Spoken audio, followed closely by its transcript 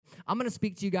I'm going to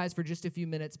speak to you guys for just a few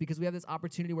minutes because we have this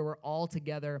opportunity where we're all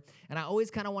together, and I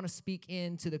always kind of want to speak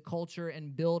into the culture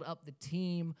and build up the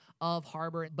team of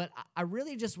Harbor, but I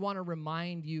really just want to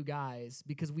remind you guys,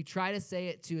 because we try to say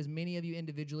it to as many of you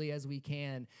individually as we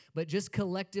can, but just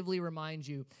collectively remind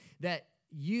you that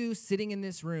you sitting in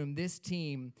this room, this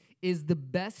team, is the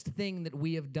best thing that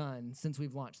we have done since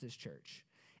we've launched this church.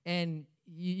 And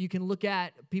you can look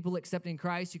at people accepting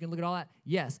Christ. You can look at all that.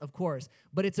 Yes, of course.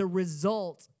 But it's a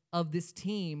result of this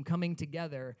team coming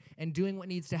together and doing what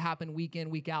needs to happen week in,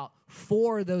 week out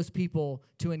for those people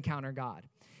to encounter God.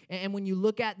 And when you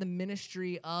look at the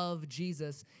ministry of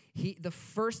Jesus, the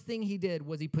first thing he did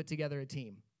was he put together a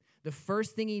team. The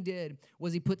first thing he did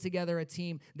was he put together a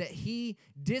team that he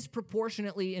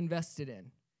disproportionately invested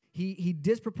in. He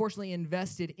disproportionately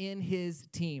invested in his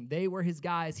team. They were his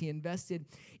guys. He invested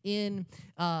in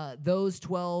those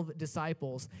 12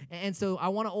 disciples. And so I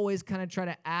want to always kind of try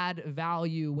to add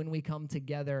value when we come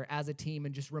together as a team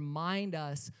and just remind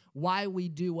us why we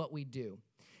do what we do.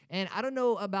 And I don't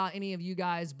know about any of you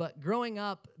guys, but growing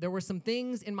up, there were some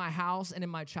things in my house and in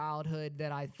my childhood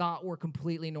that I thought were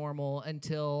completely normal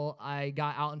until I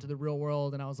got out into the real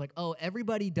world and I was like, oh,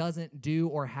 everybody doesn't do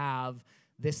or have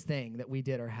this thing that we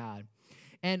did or had.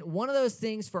 And one of those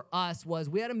things for us was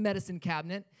we had a medicine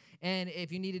cabinet, and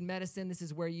if you needed medicine, this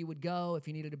is where you would go. If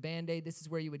you needed a Band-Aid, this is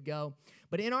where you would go.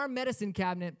 But in our medicine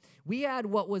cabinet, we had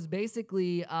what was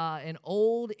basically an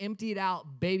old,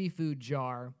 emptied-out baby food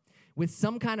jar with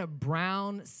some kind of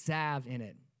brown salve in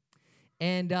it.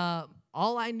 And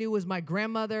all I knew was my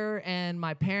grandmother and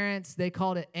my parents, they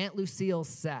called it Aunt Lucille's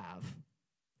salve.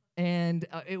 And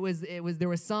there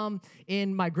was some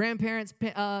in my grandparents'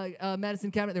 medicine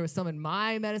cabinet. There was some in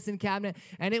my medicine cabinet.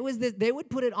 And it was this, they would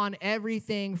put it on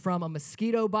everything from a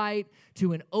mosquito bite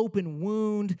to an open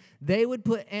wound. They would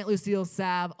put Aunt Lucille's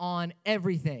salve on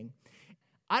everything.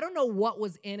 I don't know what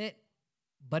was in it,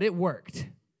 but it worked.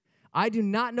 I do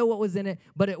not know what was in it,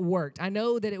 but it worked. I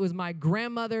know that it was my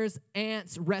grandmother's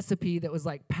aunt's recipe that was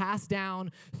like passed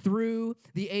down through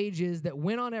the ages that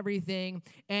went on everything,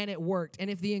 and it worked. And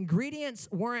if the ingredients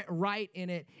weren't right in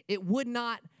it, it would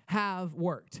not have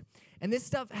worked. And this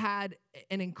stuff had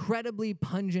an incredibly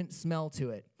pungent smell to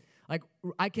it. Like,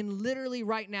 I can literally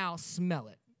right now smell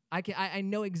it. I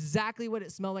know exactly what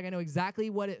it smelled like. I know exactly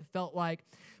what it felt like.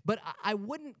 But I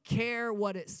wouldn't care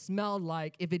what it smelled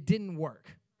like if it didn't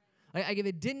work. Like if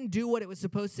it didn't do what it was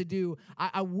supposed to do,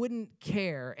 I wouldn't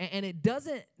care. And it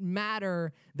doesn't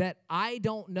matter that I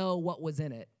don't know what was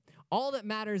in it. All that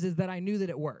matters is that I knew that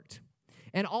it worked.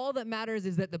 And all that matters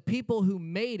is that the people who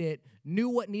made it knew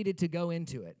what needed to go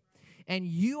into it. And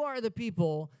you are the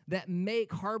people that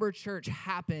make Harbor Church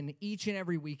happen each and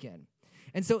every weekend.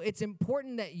 And so it's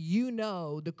important that you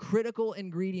know the critical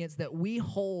ingredients that we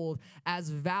hold as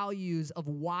values of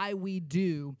why we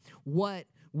do what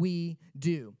we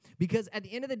do. Because at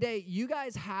the end of the day, you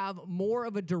guys have more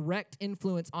of a direct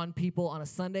influence on people on a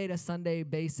Sunday to Sunday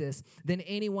basis than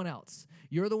anyone else.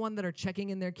 You're the one that are checking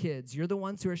in their kids. You're the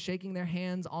ones who are shaking their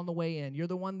hands on the way in. You're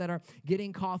the one that are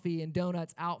getting coffee and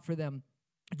donuts out for them.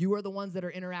 You are the ones that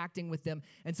are interacting with them.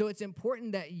 And so it's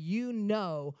important that you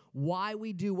know why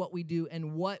we do what we do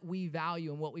and what we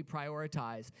value and what we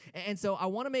prioritize. And so I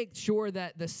want to make sure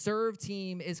that the serve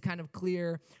team is kind of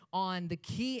clear on the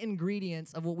key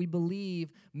ingredients of what we believe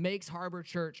makes Harbor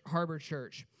Church Harbor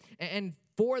Church. And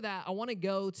for that, I want to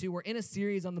go to, we're in a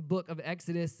series on the book of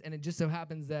Exodus, and it just so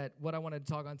happens that what I wanted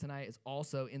to talk on tonight is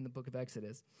also in the book of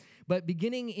Exodus. But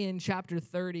beginning in chapter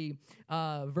 30,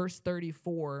 verse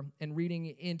 34, and reading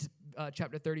into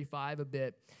chapter 35 a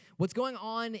bit, what's going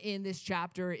on in this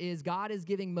chapter is God is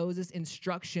giving Moses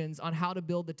instructions on how to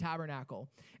build the tabernacle.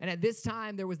 And at this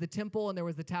time, there was the temple and there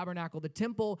was the tabernacle. The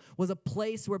temple was a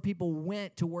place where people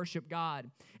went to worship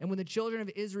God. And when the children of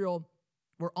Israel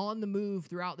were on the move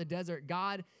throughout the desert,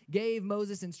 God gave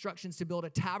Moses instructions to build a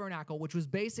tabernacle, which was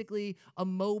basically a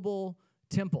mobile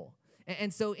temple.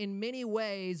 And so in many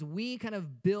ways, we kind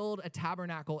of build a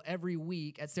tabernacle every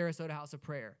week at Sarasota House of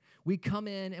Prayer. We come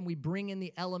in and we bring in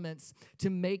the elements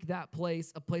to make that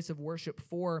place a place of worship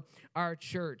for our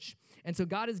church. And so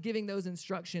God is giving those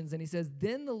instructions, and he says,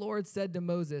 "Then the Lord said to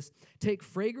Moses, take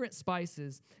fragrant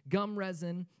spices, gum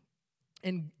resin,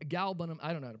 and galbanum,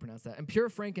 I don't know how to pronounce that, and pure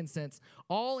frankincense,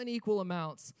 all in equal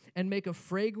amounts, and make a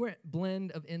fragrant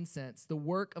blend of incense, the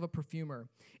work of a perfumer.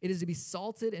 It is to be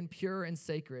salted and pure and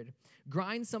sacred.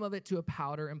 Grind some of it to a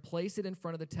powder and place it in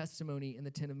front of the testimony in the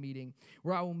tent of meeting,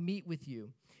 where I will meet with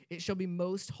you. It shall be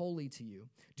most holy to you.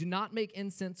 Do not make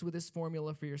incense with this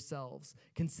formula for yourselves.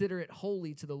 Consider it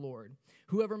holy to the Lord.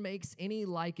 Whoever makes any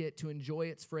like it to enjoy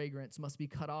its fragrance must be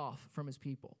cut off from his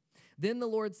people." Then the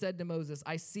Lord said to Moses,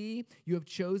 I see you have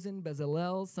chosen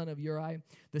Bezalel, son of Uri,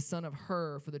 the son of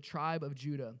Hur, for the tribe of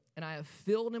Judah, and I have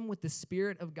filled him with the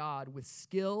Spirit of God, with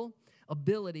skill,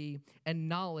 ability, and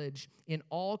knowledge in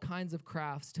all kinds of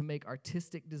crafts to make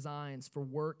artistic designs for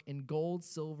work in gold,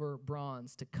 silver,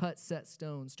 bronze, to cut set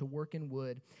stones, to work in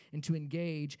wood, and to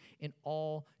engage in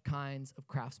all kinds of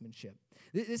craftsmanship.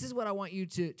 This is what I want you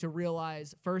to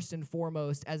realize first and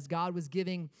foremost as God was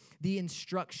giving the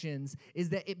instructions, is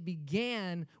that it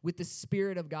began with the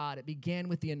Spirit of God. It began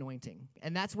with the anointing.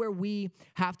 And that's where we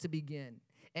have to begin.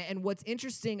 And what's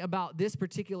interesting about this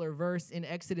particular verse in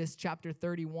Exodus chapter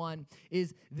 31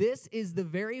 is this is the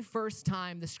very first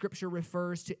time the scripture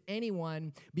refers to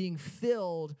anyone being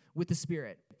filled with the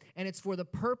Spirit. And it's for the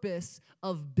purpose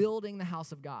of building the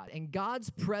house of God. And God's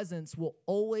presence will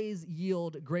always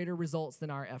yield greater results than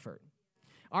our effort.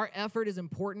 Our effort is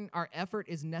important, our effort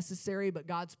is necessary, but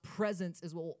God's presence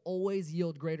is what will always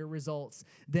yield greater results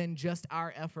than just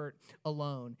our effort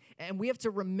alone. And we have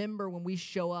to remember when we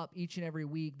show up each and every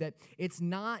week that it's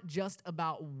not just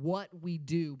about what we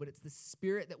do, but it's the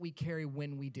Spirit that we carry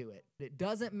when we do it. It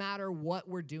doesn't matter what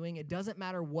we're doing. It doesn't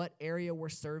matter what area we're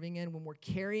serving in. When we're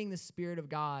carrying the Spirit of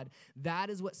God, that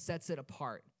is what sets it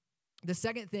apart. The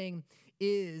second thing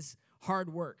is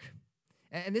hard work.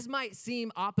 And this might seem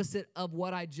opposite of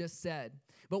what I just said,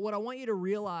 but what I want you to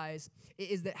realize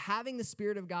is that having the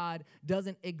Spirit of God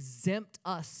doesn't exempt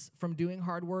us from doing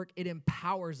hard work. It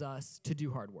empowers us to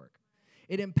do hard work.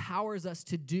 It empowers us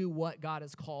to do what God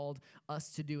has called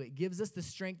us to do. It gives us the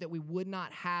strength that we would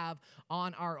not have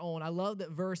on our own. I love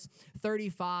that verse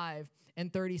 35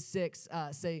 and 36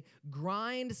 say,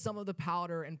 grind some of the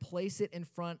powder and place it in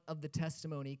front of the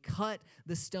testimony. Cut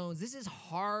the stones. This is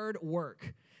hard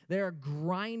work. They're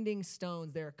grinding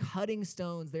stones. They're cutting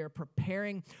stones. They're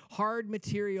preparing hard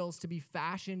materials to be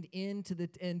fashioned into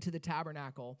the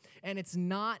tabernacle. And it's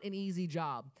not an easy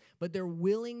job, but they're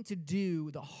willing to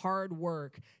do the hard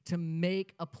work to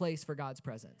make a place for God's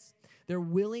presence. They're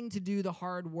willing to do the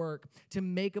hard work to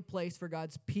make a place for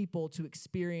God's people to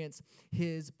experience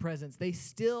His presence. They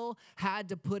still had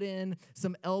to put in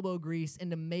some elbow grease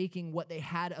into making what they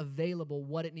had available,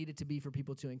 what it needed to be for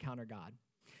people to encounter God.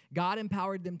 God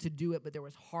empowered them to do it, but there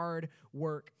was hard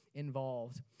work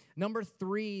involved. Number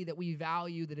 3 that we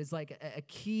value that is like a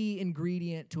key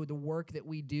ingredient to the work that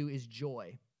we do is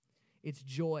joy. It's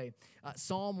joy.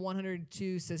 Psalm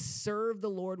 102 says, serve the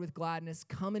Lord with gladness,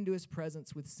 come into His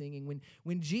presence with singing.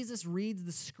 When Jesus reads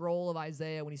the scroll of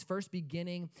Isaiah, when He's first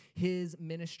beginning His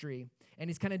ministry, and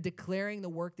He's kind of declaring the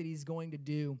work that He's going to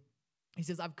do, He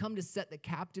says, I've come to set the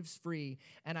captives free,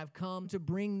 and I've come to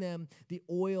bring them the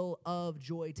oil of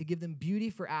joy, to give them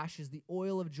beauty for ashes, the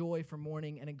oil of joy for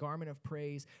mourning, and a garment of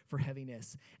praise for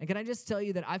heaviness. And can I just tell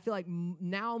you that I feel like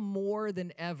now more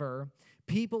than ever,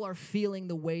 people are feeling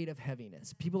the weight of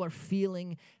heaviness. People are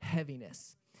feeling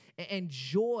heaviness. And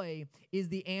joy is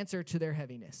the answer to their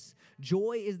heaviness.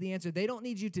 Joy is the answer. They don't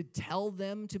need you to tell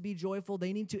them to be joyful.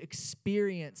 They need to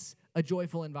experience a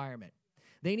joyful environment.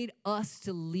 They need us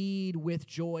to lead with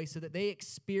joy so that they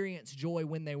experience joy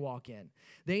when they walk in.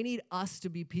 They need us to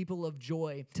be people of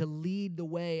joy, to lead the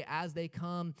way as they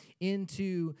come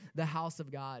into the house of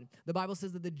God. The Bible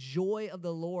says that the joy of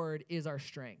the Lord is our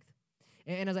strength.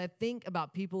 And as I think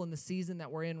about people in the season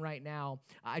that we're in right now,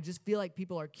 I just feel like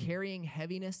people are carrying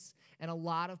heaviness, and a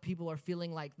lot of people are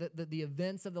feeling like the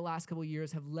events of the last couple of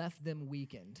years have left them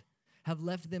weakened, have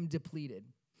left them depleted.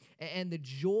 And the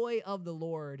joy of the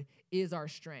Lord is our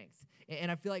strength.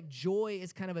 And I feel like joy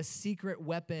is kind of a secret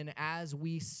weapon as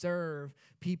we serve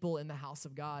people in the house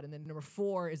of God. And then number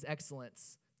 4 is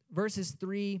excellence. Verses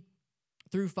 3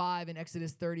 through 5 in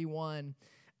Exodus 31,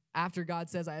 after God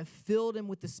says, I have filled him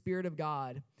with the Spirit of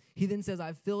God, He then says,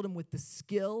 I've filled him with the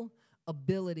skill,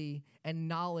 ability, and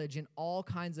knowledge in all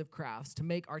kinds of crafts to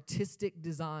make artistic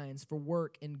designs for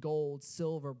work in gold,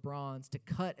 silver, bronze, to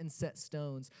cut and set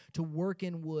stones, to work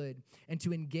in wood, and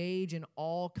to engage in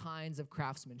all kinds of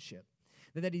craftsmanship.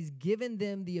 That He's given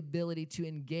them the ability to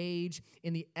engage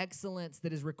in the excellence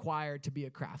that is required to be a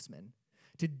craftsman,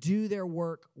 to do their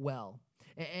work well.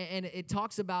 And it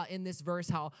talks about in this verse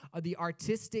how the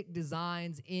artistic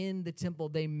designs in the temple,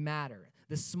 they matter.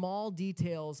 The small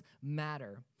details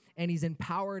matter. And He's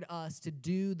empowered us to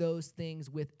do those things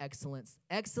with excellence.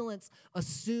 Excellence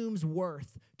assumes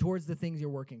worth towards the things you're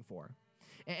working for.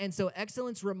 And so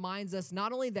excellence reminds us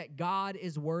not only that God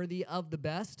is worthy of the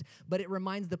best, but it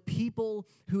reminds the people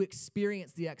who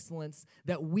experience the excellence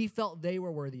that we felt they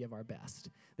were worthy of our best.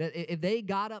 That if they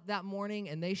got up that morning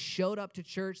and they showed up to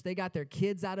church, they got their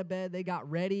kids out of bed, they got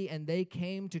ready, and they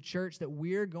came to church, that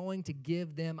we're going to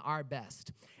give them our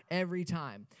best. every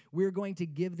time. We're going to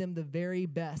give them the very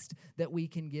best that we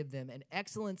can give them. And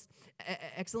excellence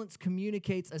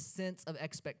communicates a sense of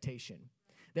expectation.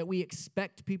 That we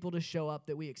expect people to show up,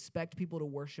 that we expect people to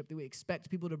worship, that we expect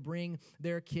people to bring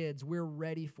their kids. We're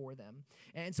ready for them.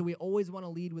 And so we always want to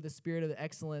lead with a spirit of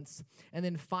excellence. And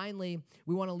then finally,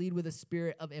 we want to lead with a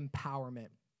spirit of empowerment,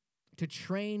 to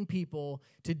train people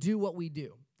to do what we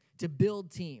do, to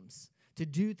build teams, to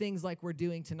do things like we're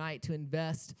doing tonight, to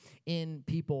invest in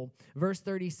people. Verse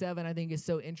 37, I think, is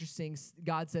so interesting.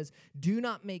 God says, do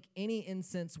not make any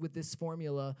incense with this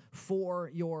formula for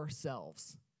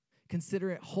yourselves.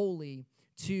 Consider it holy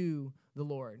to the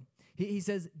Lord. He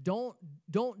says, don't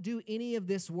do any of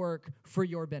this work for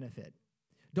your benefit.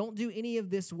 Don't do any of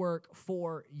this work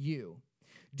for you.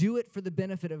 Do it for the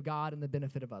benefit of God and the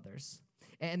benefit of others.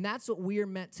 And that's what we are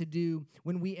meant to do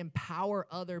when we empower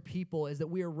other people, is that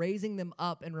we are raising them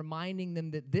up and reminding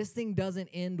them that this thing doesn't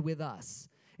end with us.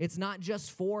 It's not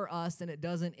just for us, and it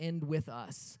doesn't end with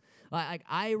us. Like,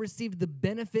 I received the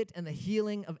benefit and the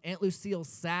healing of Aunt Lucille's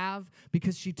salve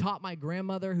because she taught my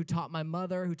grandmother, who taught my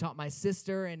mother, who taught my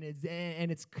sister, and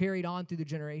it's carried on through the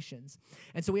generations.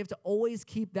 And so we have to always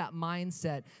keep that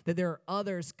mindset that there are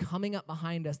others coming up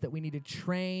behind us that we need to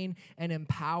train and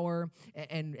empower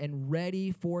and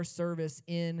ready for service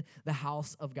in the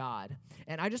house of God.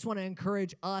 And I just want to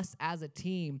encourage us as a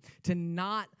team to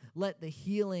not let the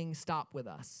healing stop with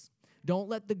us. Don't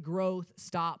let the growth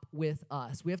stop with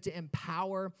us. We have to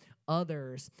empower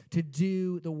others to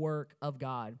do the work of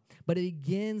God. But it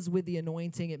begins with the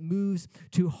anointing. It moves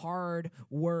to hard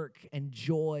work and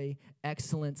joy,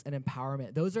 excellence, and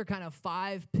empowerment. Those are kind of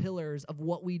 5 pillars of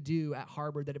what we do at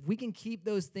Harbor, that if we can keep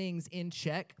those things in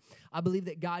check, I believe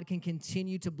that God can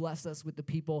continue to bless us with the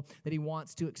people that he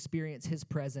wants to experience his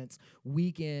presence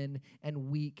week in and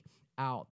week out.